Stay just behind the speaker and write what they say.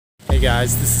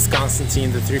guys, this is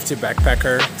Constantine, the thrifty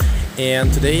backpacker,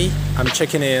 and today I'm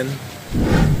checking in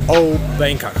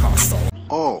Bangkok hostel.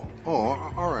 Oh,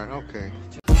 all right, okay.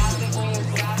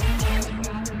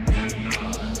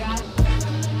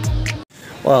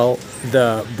 Well,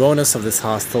 the bonus of this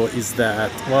hostel is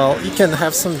that, well, you can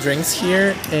have some drinks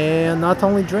here, and not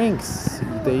only drinks,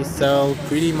 they sell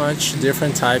pretty much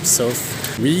different types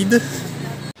of weed.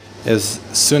 As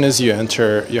soon as you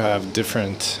enter, you have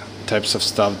different types of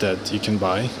stuff that you can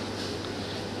buy,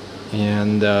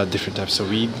 and different types of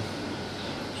weed,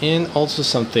 and also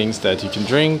some things that you can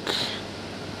drink,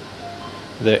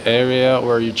 the area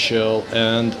where you chill,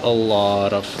 and a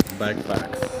lot of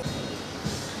backpacks.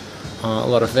 A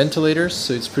lot of ventilators,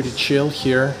 so it's pretty chill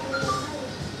here,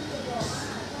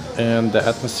 and the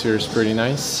atmosphere is pretty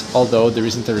nice, although there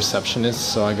isn't a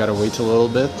receptionist, so I gotta wait a little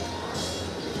bit.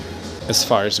 As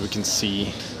far as we can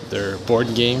see, there are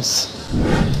board games,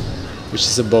 which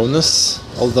is a bonus,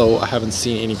 although I haven't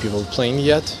seen any people playing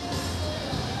yet.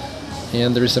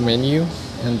 And there is a menu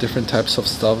and different types of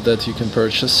stuff that you can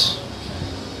purchase.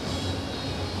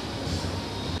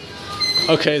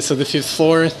 Okay, so the 5th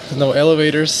floor, no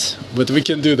elevators, but we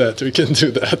can do that, we can do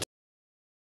that.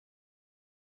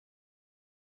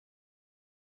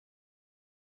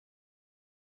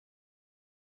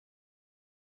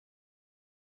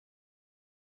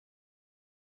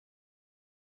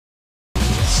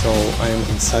 So I am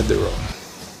inside the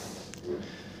room,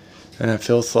 and it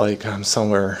feels like I'm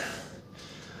somewhere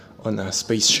on a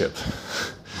spaceship.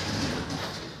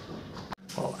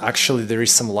 Well, actually there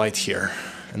is some light here,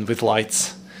 and with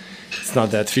lights it's not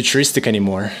that futuristic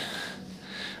anymore,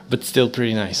 but still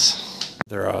pretty nice.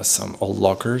 There are some old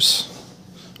lockers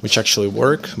which actually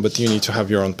work, but you need to have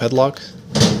your own padlock.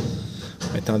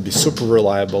 Might not be super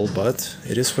reliable, but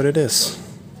it is what it is.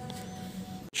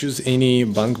 Choose any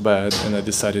bunk bed, and I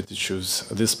decided to choose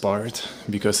this part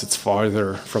because it's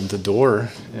farther from the door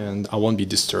and I won't be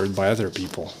disturbed by other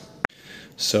people.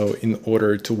 So in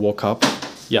order to walk up,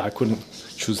 yeah, I couldn't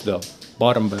choose the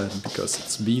bottom bed because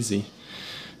it's busy.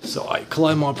 So I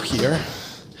climb up here.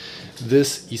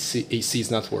 This AC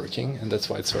is not working, and that's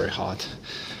why it's very hot.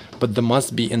 But there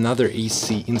must be another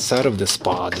AC inside of this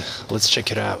pod. Let's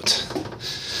check it out.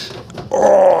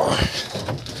 Oh!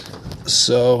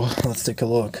 So let's take a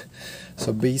look.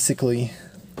 So basically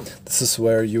this is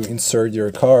where you insert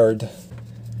your card.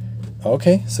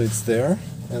 Okay, so it's there,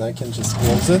 and I can just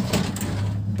close it.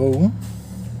 Boom.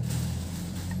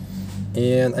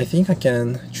 And I think I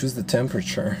can choose the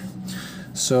temperature.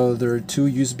 So there are 2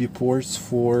 USB ports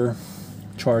for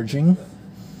charging.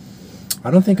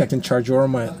 I don't think I can charge all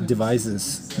my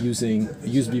devices using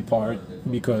USB port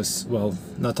because, well,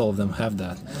 not all of them have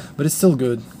that, but it's still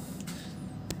good.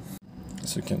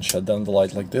 So you can shut down the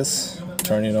light like this,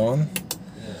 turn it on,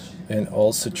 and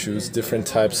also choose different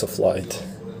types of light.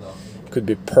 Could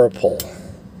be purple,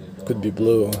 could be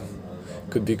blue,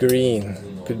 could be green,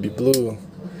 could be blue,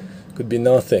 could be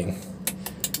nothing.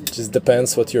 Just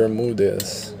depends what your mood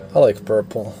is. I like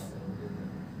purple.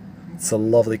 It's a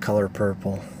lovely color,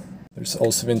 purple. There's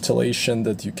also ventilation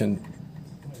that you can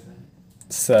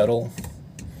settle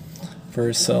for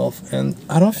yourself, and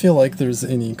I don't feel like there's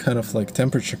any kind of like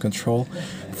temperature control.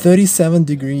 37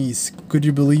 degrees, could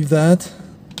you believe that?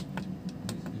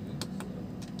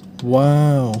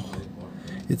 Wow,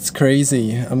 it's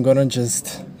crazy. I'm gonna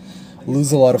just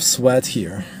lose a lot of sweat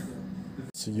here.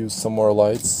 So use some more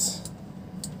lights.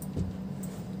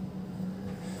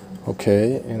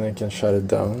 Okay, and I can shut it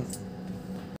down.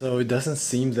 So it doesn't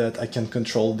seem that I can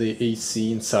control the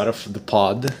AC inside of the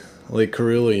pod. Like,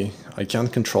 really, I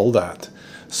can't control that.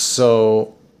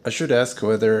 So I should ask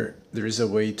whether there is a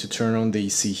way to turn on the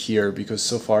AC here, because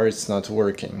so far it's not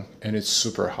working and it's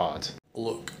super hot.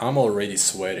 Look, I'm already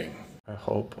sweating. I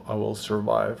hope I will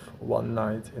survive one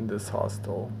night in this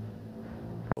hostel.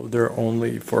 There are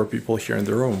only 4 people here in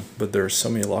the room, but there are so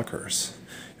many lockers.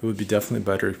 It would be definitely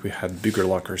better if we had bigger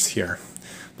lockers here.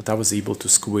 But I was able to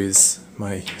squeeze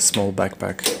my small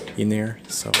backpack in there,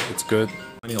 so it's good.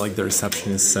 Like the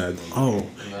receptionist said, oh,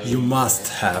 you must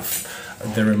have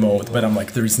the remote, but I'm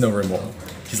like, there is no remote.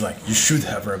 He's like, you should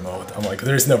have a remote. I'm like,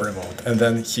 there is no remote. And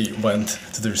then he went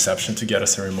to the reception to get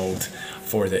us a remote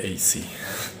for the AC.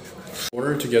 In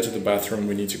order to get to the bathroom,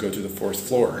 we need to go to the 4th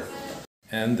floor.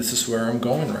 And this is where I'm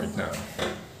going right now.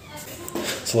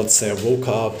 So let's say I woke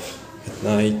up at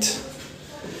night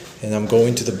and I'm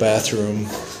going to the bathroom.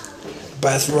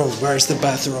 Bathroom, where's the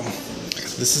bathroom?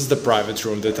 This is the private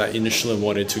room that I initially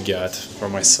wanted to get for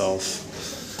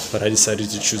myself, but I decided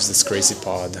to choose this crazy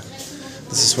pod.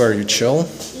 This is where you chill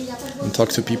and talk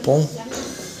to people.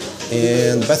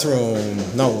 And bathroom.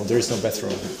 No, there is no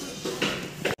bathroom.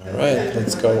 Alright,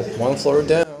 let's go one floor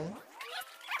down.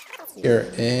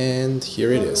 Here, and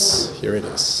here it is. Here it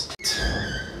is.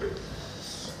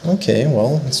 Okay,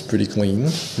 well, it's pretty clean.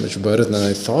 Much better than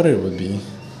I thought it would be.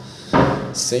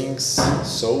 Sinks,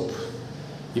 soap,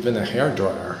 even a hair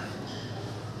dryer.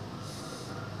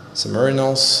 Some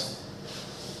urinals.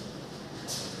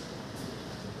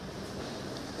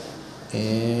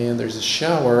 And there's a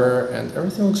shower, and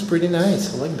everything looks pretty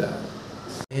nice. I like that.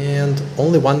 And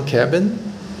only one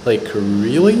cabin? Like,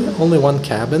 really? Only one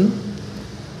cabin?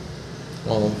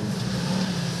 Well,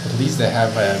 at least they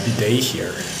have a bidet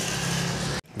here.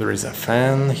 There is a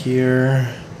fan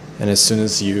here, and as soon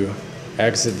as you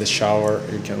exit the shower,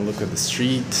 you can look at the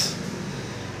street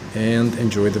and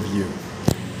enjoy the view.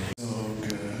 So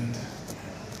good.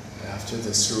 After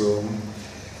this room,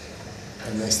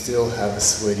 and I still have a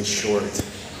sweaty short.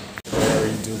 Where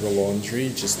you do the laundry,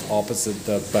 just opposite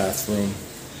the bathroom.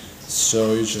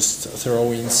 So you just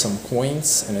throw in some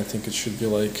coins, and I think it should be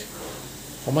like,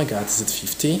 oh my god, is it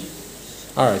 50?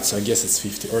 Alright, so I guess it's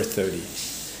 50 or 30.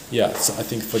 Yeah, so I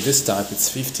think for this type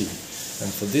it's 50,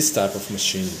 and for this type of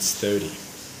machine it's 30.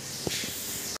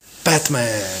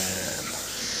 Batman!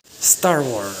 Star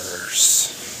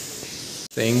Wars!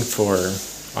 Thing for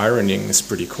ironing is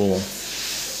pretty cool.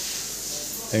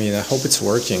 I mean, I hope it's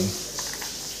working.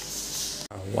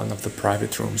 One of the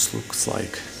private rooms looks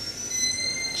like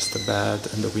just a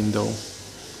bed and a window,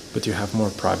 but you have more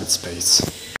private space.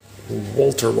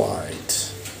 Walter White.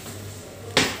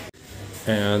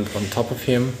 And on top of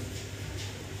him,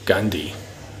 Gandhi.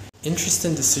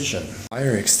 Interesting decision.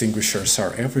 Fire extinguishers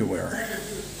are everywhere,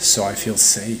 so I feel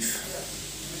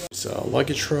safe. There's a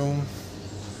luggage room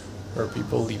where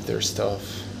people leave their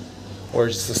stuff. Or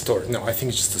just a store. No, I think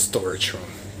it's just a storage room.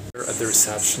 At the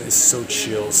reception is so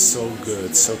chill, so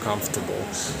good, so comfortable.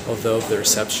 Although the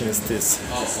receptionist is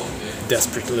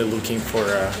desperately looking for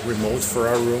a remote for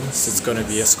our room, so it's gonna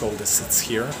be as cold as it's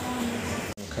here.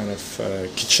 Kind of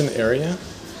kitchen area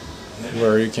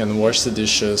where you can wash the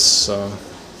dishes,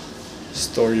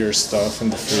 store your stuff in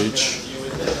the fridge.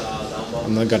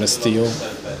 I'm not gonna steal.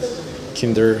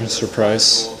 Kinder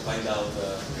surprise.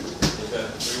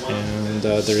 And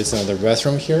there is another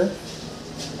bathroom here.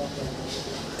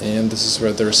 And this is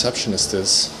where the receptionist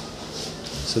is.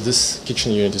 So this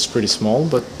kitchen unit is pretty small,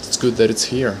 but it's good that it's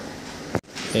here.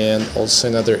 And also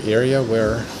another area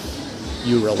where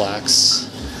you relax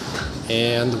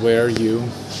and where you...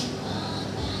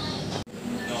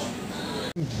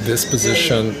 This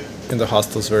position in the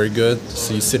hostel is very good.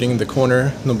 So you're sitting in the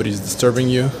corner, nobody's disturbing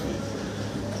you,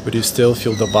 but you still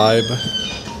feel the vibe.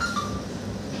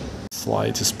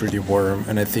 Flight is pretty warm,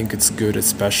 and I think it's good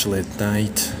especially at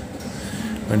night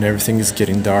when everything is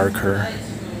getting darker.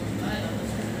 I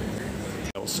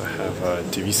also have a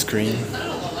TV screen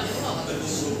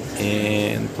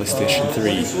and PlayStation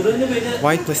 3.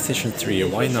 Why PlayStation 3?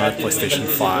 Why not PlayStation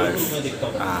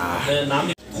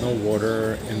 5? No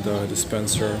water in the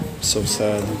dispenser, so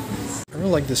sad. I really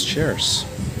like these chairs.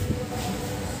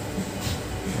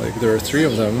 Like, there are 3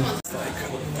 of them. It's like,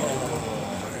 oh,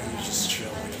 you just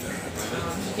chill like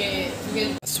that.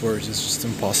 Password is just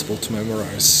impossible to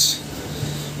memorize.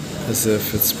 As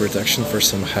if it's protection for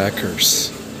some hackers.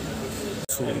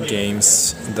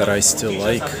 Games that I still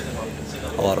like.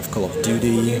 A lot of Call of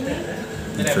Duty,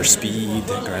 Need for Speed,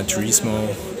 Gran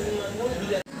Turismo.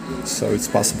 So it's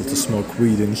possible to smoke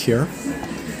weed in here,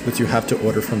 but you have to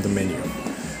order from the menu.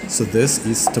 So this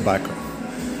is tobacco.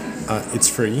 It's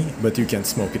free, but you can't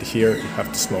smoke it here, you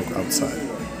have to smoke outside.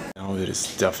 Now it is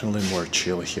definitely more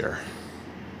chill here.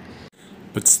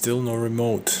 But still no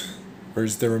remote.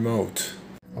 Where's the remote?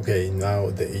 Okay, now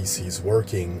the AC is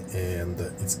working and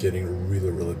it's getting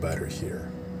really better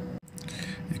here.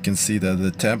 You can see that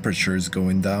the temperature is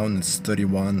going down, it's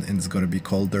 31 and it's gonna be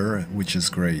colder, which is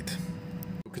great.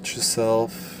 Look at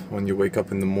yourself when you wake up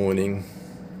in the morning.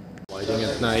 Lighting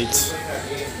at night.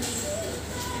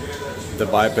 The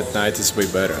vibe at night is way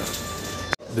better.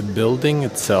 The building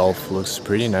itself looks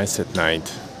pretty nice at night.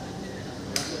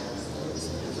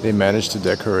 They managed to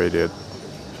decorate it.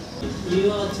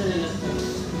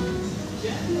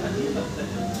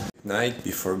 Night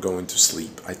before going to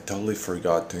sleep, I totally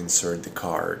forgot to insert the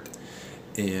card,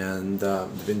 and the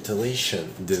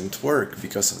ventilation didn't work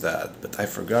because of that, but I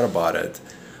forgot about it.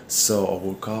 So I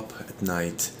woke up at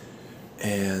night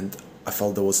and I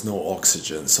felt there was no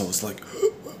oxygen, so I was like,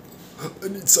 I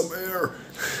need some air.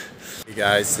 Hey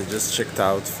guys, I just checked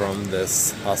out from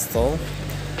this hostel.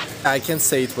 I can't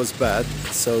say it was bad,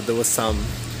 so there was some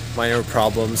minor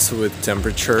problems with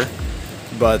temperature.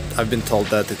 But I've been told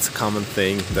that it's a common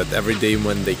thing, that every day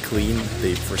when they clean,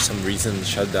 they for some reason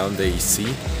shut down the AC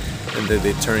and then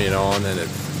they turn it on and it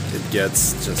it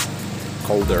gets just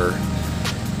colder.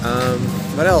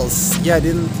 What else? Yeah, I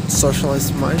didn't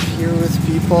socialize much here with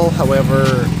people. However,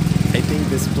 I think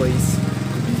this place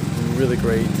could be really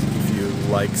great if you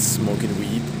like smoking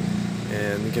weed,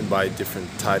 and you can buy different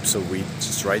types of weed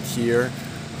just right here,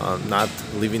 not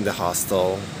leaving the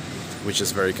hostel, which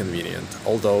is very convenient,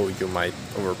 although you might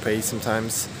overpay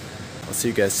sometimes. I'll see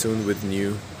you guys soon with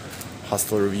new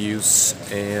hostel reviews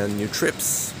and new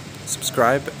trips.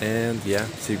 Subscribe, and yeah,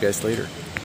 see you guys later.